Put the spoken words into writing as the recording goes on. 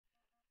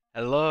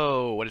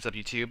Hello, what is up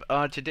YouTube?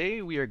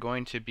 Today we are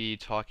going to be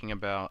talking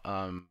about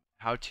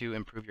how to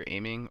improve your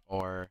aiming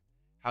or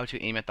how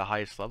to aim at the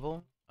highest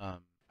level.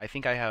 I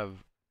think I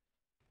have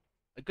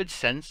a good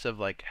sense of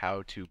like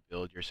how to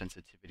build your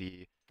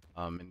sensitivity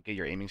and get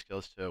your aiming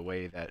skills to a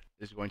way that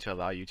is going to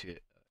allow you to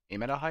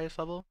aim at a highest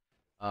level.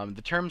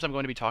 The terms I'm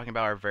going to be talking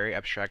about are very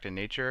abstract in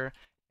nature,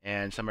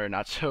 and some are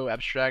not so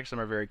abstract, some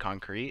are very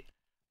concrete.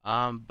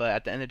 But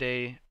at the end of the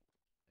day,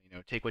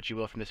 take what you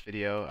will from this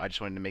video. I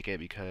just wanted to make it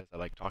because I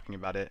like talking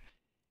about it.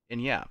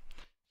 And yeah,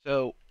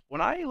 so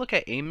when I look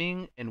at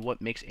aiming and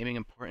what makes aiming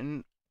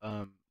important,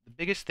 the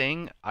biggest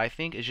thing I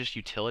think is just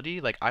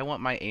utility. Like I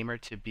want my aimer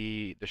to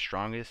be the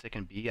strongest it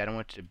can be. I don't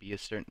want it to be a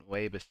certain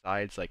way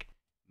besides like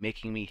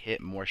making me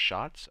hit more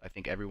shots. I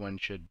think everyone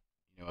should,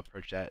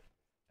 approach that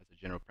as a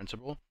general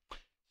principle.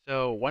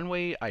 So one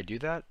way I do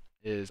that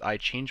is I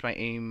change my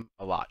aim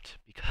a lot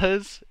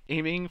because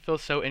aiming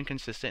feels so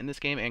inconsistent in this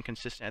game and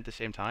consistent at the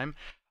same time.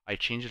 I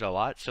change it a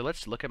lot. So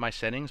let's look at my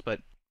settings,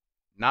 but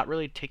not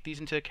really take these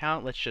into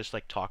account. Let's just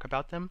like talk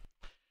about them.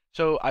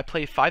 So I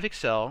play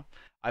 5XL,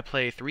 I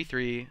play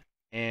 3-3,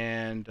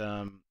 and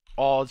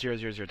all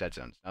 0-0-0 dead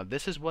zones. Now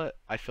this is what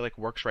I feel like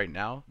works right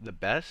now the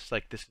best.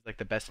 Like this is like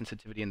the best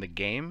sensitivity in the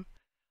game.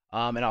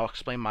 And I'll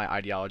explain my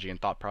ideology and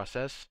thought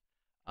process.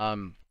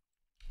 Um,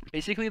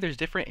 Basically, there's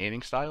different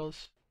aiming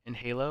styles in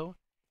Halo,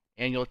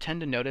 and you'll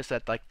tend to notice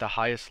that like the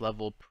highest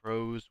level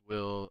pros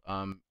will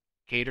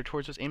cater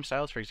towards those aim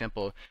styles. For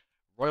example,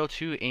 Royal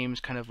 2 aims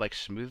kind of like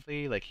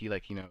smoothly, like he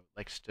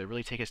likes to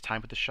really take his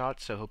time with the shot,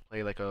 so he'll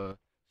play like a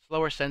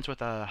slower sense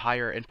with a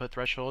higher input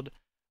threshold.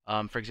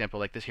 For example,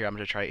 like this here, I'm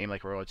gonna try to aim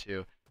like Royal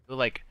 2. He'll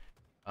like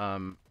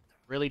um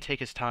really take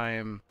his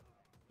time.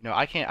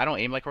 I don't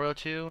aim like Royal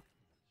 2,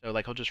 so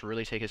like he'll just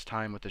really take his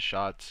time with the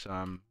shots.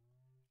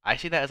 I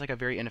see that as like a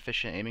very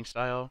inefficient aiming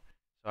style,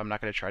 so I'm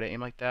not gonna try to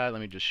aim like that. Let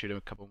me just shoot him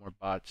a couple more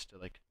bots to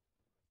like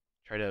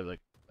try to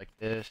like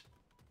this.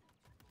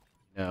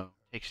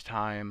 Takes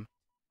time.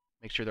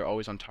 Make sure they're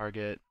always on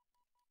target.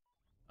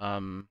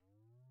 Um,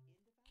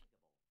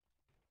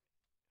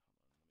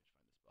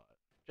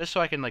 just so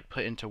I can like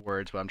put into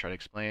words what I'm trying to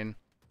explain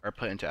or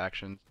put into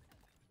actions.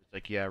 It's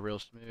like yeah, real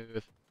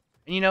smooth.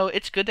 And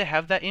it's good to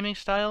have that aiming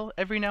style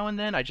every now and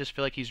then. I just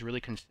feel like he's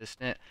really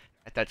consistent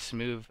at that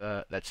smooth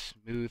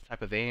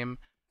type of aim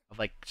of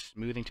like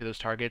smoothing to those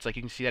targets. Like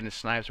you can see that in his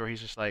snipes where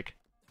he's just like,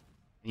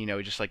 he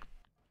just like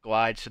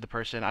glides to the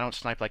person. I don't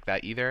snipe like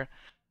that either.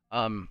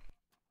 Um,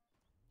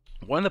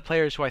 One of the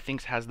players who I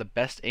think has the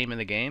best aim in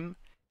the game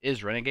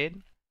is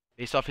Renegade,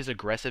 based off his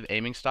aggressive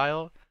aiming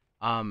style.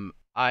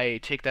 I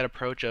take that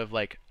approach of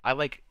like I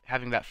like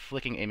having that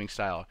flicking aiming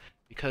style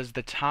because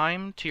the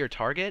time to your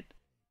target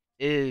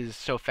is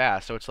so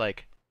fast. So it's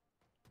like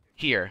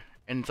here,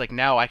 and it's like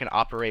now I can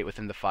operate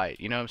within the fight.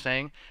 You know what I'm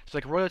saying? So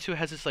like Royal 2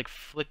 has this like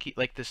flicky,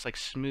 like this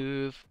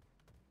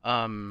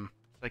um,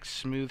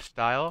 smooth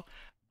style,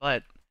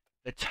 but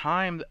the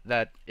time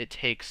that it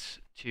takes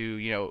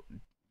to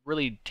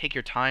really take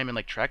your time and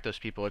like track those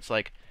people, it's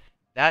like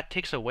that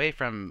takes away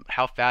from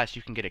how fast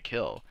you can get a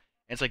kill.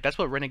 And it's like that's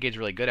what Renegade's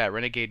really good at.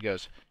 Renegade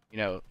goes,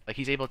 like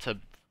he's able to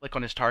flick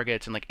on his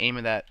targets and like aim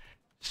in that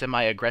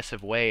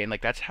semi-aggressive way, and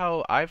like that's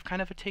how I've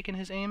kind of taken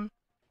his aim.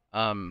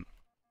 Um,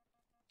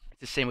 it's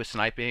the same with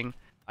sniping.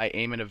 I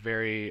aim in a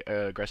very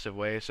aggressive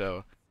way,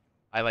 so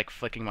I like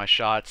flicking my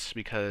shots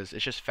because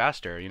it's just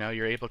faster.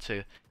 You're able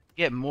to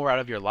get more out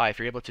of your life.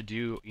 You're able to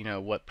do,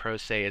 what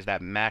pros say is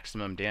that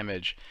maximum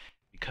damage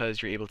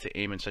because you're able to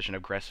aim in such an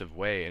aggressive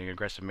way, in an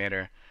aggressive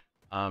manner.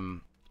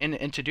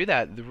 And to do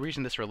that, the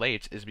reason this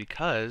relates is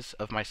because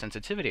of my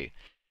sensitivity.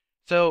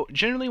 So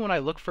generally, when I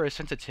look for a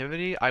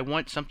sensitivity, I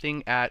want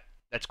something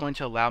that's going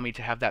to allow me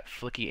to have that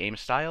flicky aim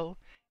style.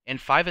 And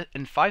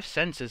 5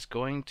 cents is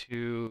going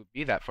to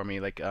be that for me.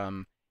 Like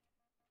aim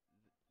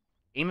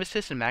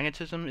assist and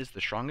magnetism is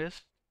the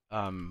strongest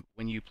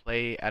when you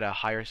play at a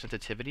higher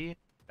sensitivity.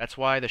 That's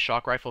why the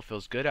shock rifle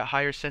feels good at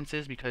higher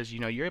senses because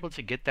you're able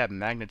to get that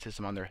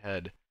magnetism on their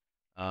head.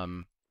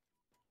 Um,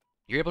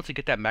 you're able to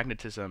get that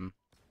magnetism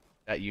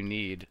that you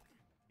need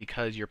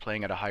because you're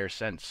playing at a higher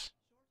sense.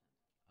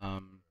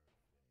 Um,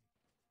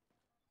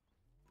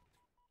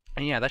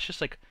 and yeah, that's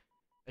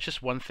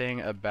just one thing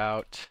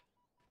about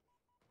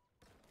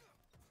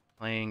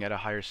playing at a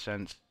higher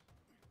sense.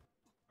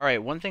 All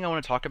right, one thing I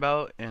want to talk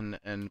about and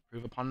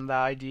prove upon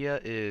that idea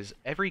is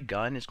every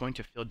gun is going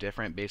to feel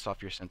different based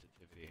off your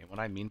sensitivity. And what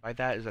I mean by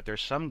that is that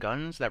there's some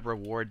guns that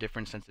reward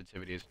different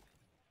sensitivities.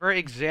 For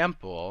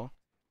example,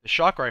 the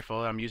shock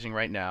rifle that I'm using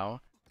right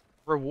now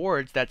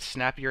rewards that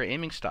snappier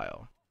aiming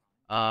style.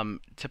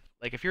 To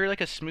like if you're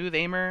like a smooth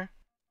aimer,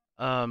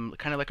 kind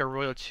of like a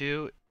Royal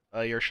 2,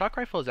 your shock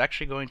rifle is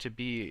actually going to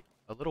be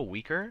a little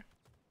weaker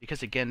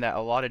because again, that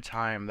allotted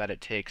time that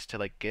it takes to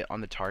like get on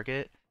the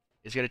target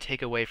is going to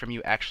take away from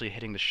you actually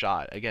hitting the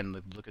shot.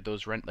 Again, look at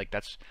those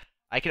that's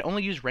I can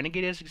only use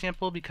Renegade as an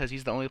example because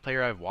he's the only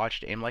player I've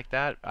watched aim like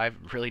that.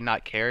 I've really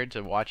not cared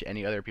to watch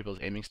any other people's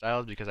aiming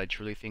styles because I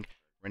truly think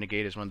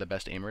Renegade is one of the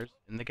best aimers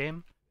in the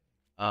game.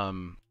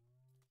 Um,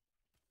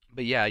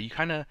 But yeah, you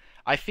kind of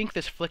I think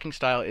this flicking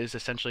style is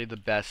essentially the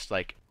best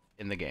like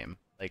in the game.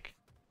 Like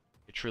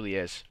it truly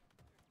is.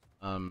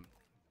 Um,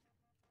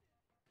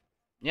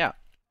 yeah.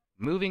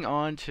 Moving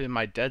on to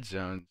my dead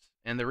zones,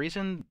 and the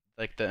reason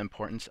like the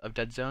importance of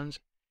dead zones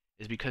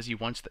is because you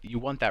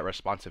want that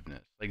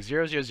responsiveness. Like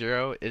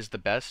 000 is the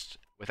best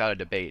without a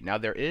debate. Now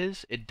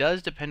it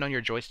does depend on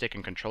your joystick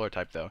and controller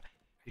type though,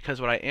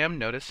 because what I am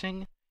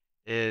noticing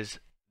is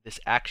this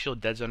actual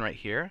dead zone right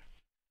here.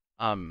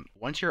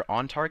 Once you're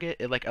on target,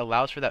 it like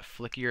allows for that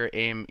flickier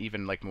aim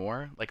even like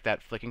more, like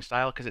that flicking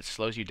style, because it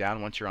slows you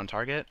down once you're on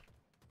target,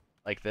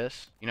 like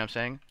this. You know what I'm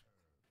saying?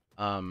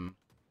 Um,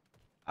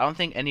 I don't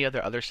think any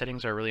other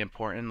settings are really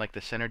important. Like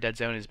the center dead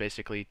zone is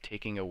basically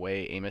taking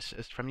away aim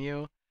assist from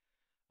you.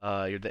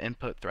 The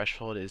input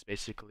threshold is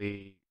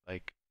basically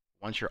like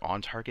once you're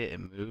on target, it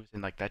moves,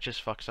 and like that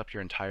just fucks up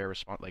your entire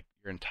response, like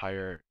your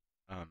entire.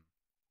 Um,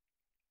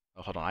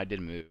 oh, hold on, I did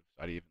move.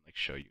 So I'd even like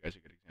show you guys a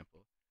good example.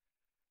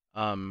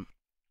 Um,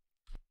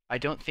 I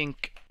don't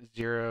think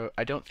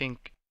I don't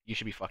think you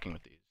should be fucking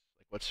with these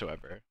like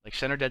whatsoever. Like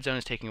center dead zone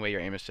is taking away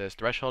your aim assist.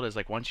 Threshold is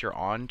like once you're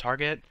on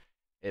target,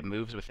 it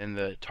moves within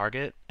the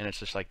target, and it's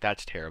just like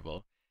that's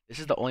terrible. This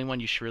is the only one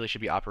you really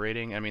should be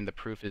operating. I mean, the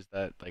proof is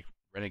that like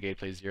Renegade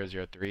plays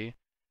 003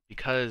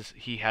 because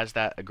he has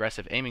that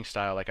aggressive aiming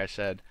style, like I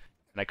said,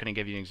 and I couldn't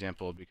give you an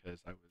example because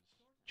I was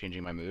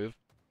changing my move.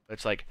 But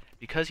it's like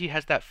because he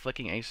has that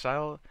flicking aim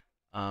style,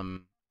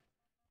 um,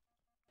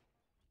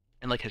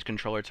 and like his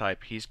controller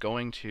type, he's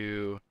going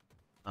to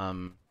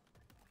um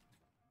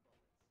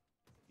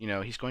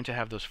he's going to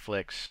have those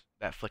flicks,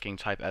 that flicking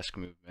type esque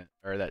movement,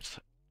 or that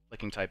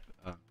flicking type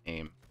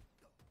aim.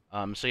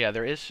 So yeah,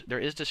 there is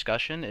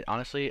discussion.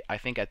 Honestly, I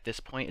think at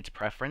this point it's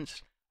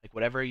preference. Like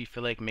whatever you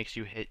feel like makes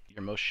you hit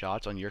your most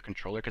shots on your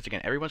controller, because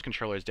again, everyone's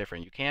controller is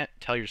different. You can't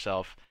tell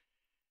yourself,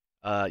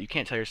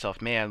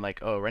 man, like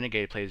oh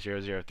Renegade plays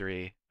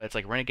 003. But it's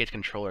like Renegade's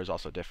controller is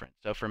also different.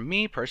 So for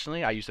me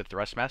personally, I use the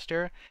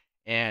Thrustmaster,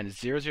 and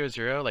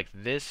 000 like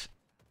this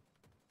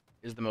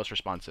is the most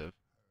responsive.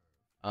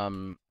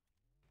 Um,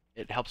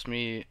 it helps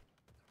me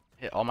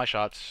hit all my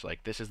shots.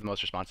 Like this is the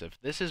most responsive.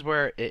 This is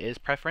where it is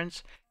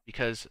preference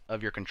because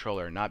of your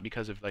controller, not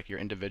because of like your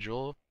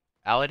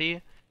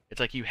individuality. It's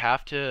like you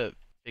have to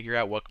figure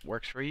out what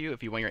works for you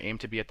if you want your aim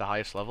to be at the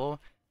highest level,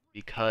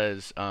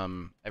 because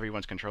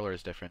everyone's controller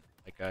is different.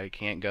 Like I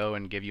can't go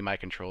and give you my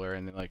controller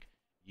and then like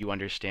you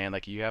understand.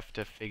 Like you have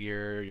to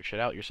figure your shit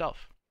out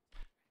yourself.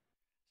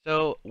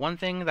 So one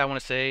thing that I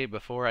want to say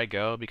before I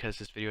go, because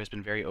this video has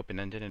been very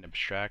open-ended and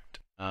abstract,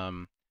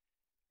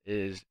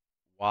 is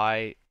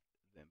why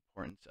the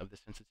importance of the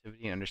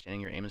sensitivity and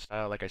understanding your aim and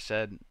style. Like I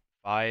said,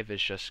 5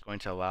 is just going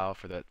to allow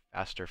for the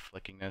faster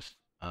flickingness.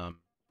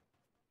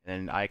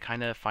 And I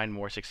kind of find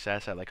more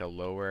success at like a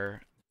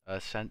lower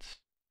sense,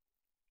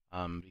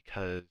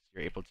 because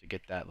you're able to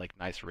get that like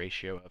nice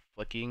ratio of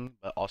flicking,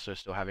 but also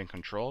still having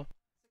control.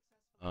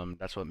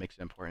 That's what makes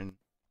it important.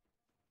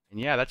 And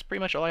yeah, that's pretty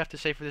much all I have to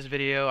say for this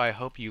video. I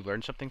hope you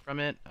learned something from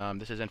it.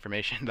 This is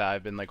information that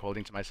I've been like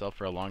holding to myself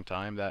for a long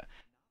time that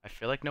I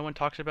feel like no one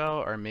talks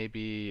about, or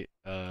maybe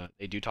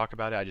they do talk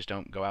about it. I just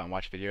don't go out and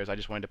watch videos. I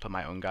just wanted to put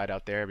my own guide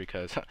out there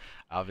because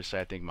obviously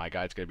I think my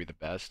guide's gonna be the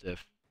best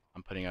if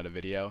I'm putting out a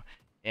video.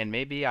 And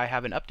maybe I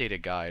have an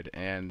updated guide,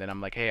 and then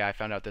I'm like, hey, I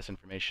found out this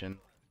information.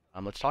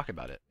 Let's talk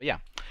about it. But yeah,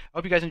 I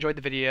hope you guys enjoyed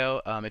the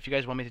video. If you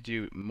guys want me to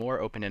do more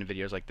open-end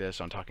videos like this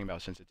on talking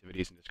about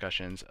sensitivities and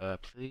discussions,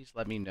 please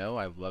let me know.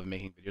 I love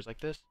making videos like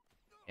this.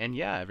 And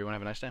yeah, everyone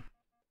have a nice day.